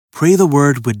Pray the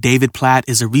Word with David Platt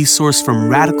is a resource from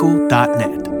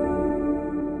radical.net.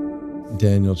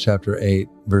 Daniel chapter 8,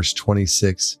 verse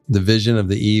 26. The vision of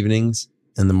the evenings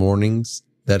and the mornings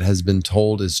that has been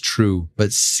told is true,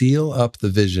 but seal up the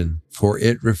vision, for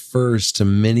it refers to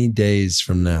many days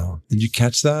from now. Did you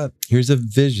catch that? Here's a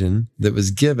vision that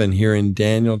was given here in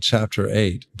Daniel chapter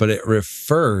 8, but it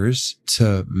refers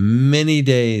to many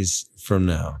days from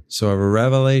now. So a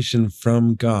revelation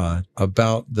from God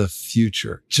about the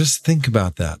future. Just think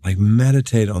about that. Like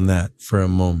meditate on that for a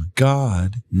moment.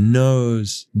 God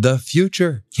knows the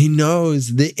future. He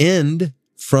knows the end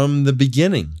from the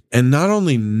beginning. And not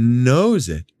only knows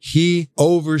it, he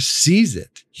oversees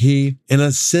it. He, in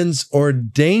a sense,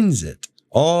 ordains it.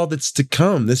 All that's to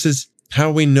come. This is how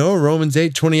we know Romans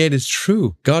 8:28 is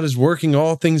true. God is working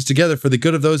all things together for the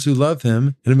good of those who love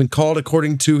him and have been called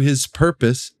according to his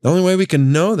purpose. The only way we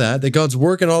can know that God's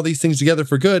working all these things together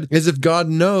for good is if God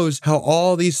knows how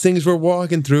all these things we're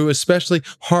walking through, especially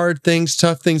hard things,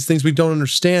 tough things, things we don't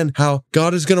understand, how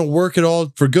God is going to work it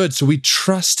all for good. So we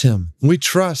trust him. We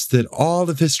trust that all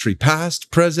of history,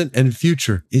 past, present, and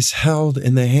future, is held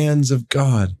in the hands of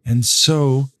God. And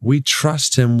so we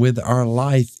trust him with our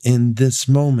life in this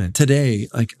moment. Today,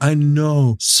 like I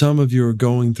know some of you are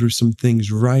going through some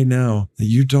things right now that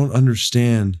you don't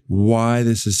understand why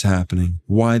this is happening,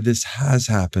 why this has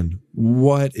happened.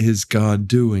 What is God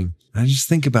doing? I just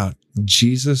think about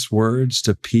Jesus' words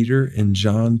to Peter in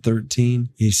John 13.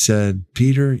 He said,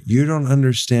 Peter, you don't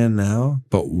understand now,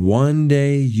 but one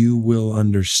day you will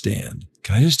understand.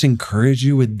 Can I just encourage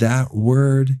you with that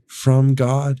word from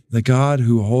God? The God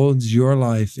who holds your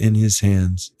life in his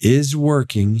hands is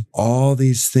working all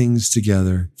these things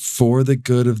together for the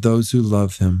good of those who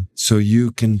love him, so you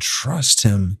can trust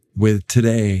him with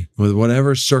today, with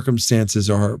whatever circumstances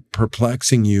are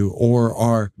perplexing you or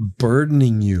are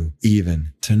burdening you,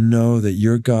 even to know that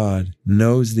your God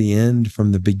knows the end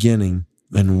from the beginning.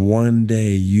 And one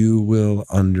day you will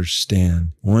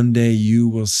understand. One day you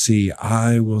will see,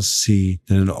 I will see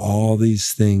that in all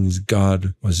these things,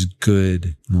 God was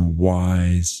good and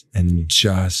wise and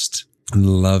just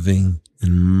and loving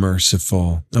and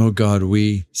merciful. Oh God,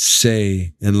 we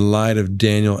say in light of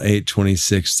Daniel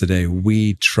 8:26 today,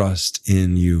 we trust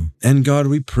in you. And God,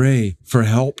 we pray for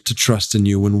help to trust in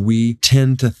you when we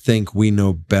tend to think we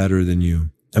know better than you.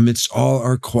 Amidst all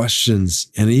our questions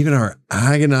and even our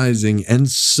agonizing and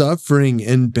suffering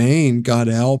and pain, God,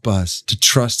 help us to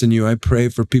trust in you. I pray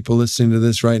for people listening to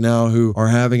this right now who are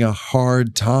having a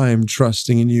hard time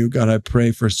trusting in you. God, I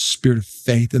pray for a spirit of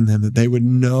faith in them, that they would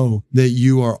know that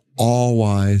you are all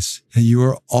wise, that you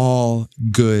are all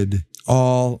good,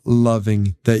 all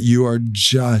loving, that you are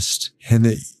just, and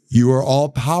that you are all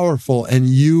powerful, and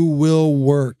you will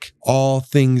work all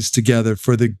things together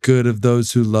for the good of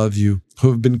those who love you, who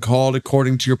have been called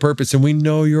according to your purpose. And we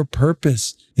know your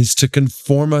purpose is to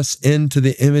conform us into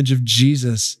the image of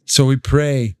Jesus. So we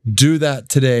pray, do that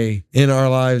today in our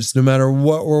lives, no matter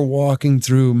what we're walking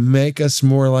through. Make us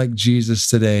more like Jesus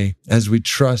today as we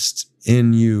trust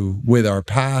in you with our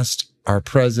past, our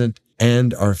present,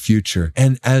 and our future.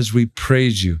 And as we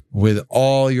praise you with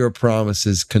all your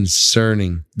promises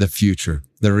concerning the future.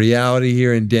 The reality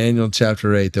here in Daniel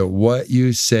chapter 8, that what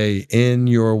you say in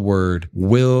your word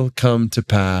will come to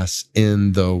pass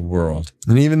in the world.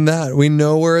 And even that, we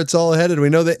know where it's all headed. We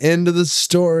know the end of the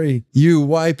story. You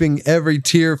wiping every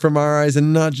tear from our eyes,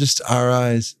 and not just our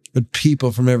eyes, but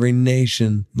people from every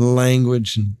nation,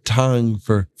 language, and tongue,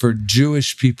 for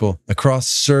Jewish people across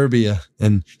Serbia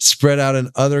and spread out in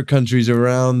other countries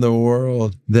around the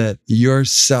world, that your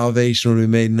salvation will be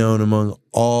made known among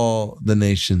all the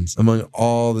nations, among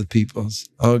all the peoples.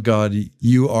 Oh God,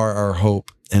 you are our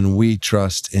hope, and we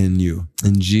trust in you.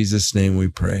 In Jesus' name we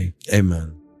pray.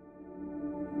 Amen.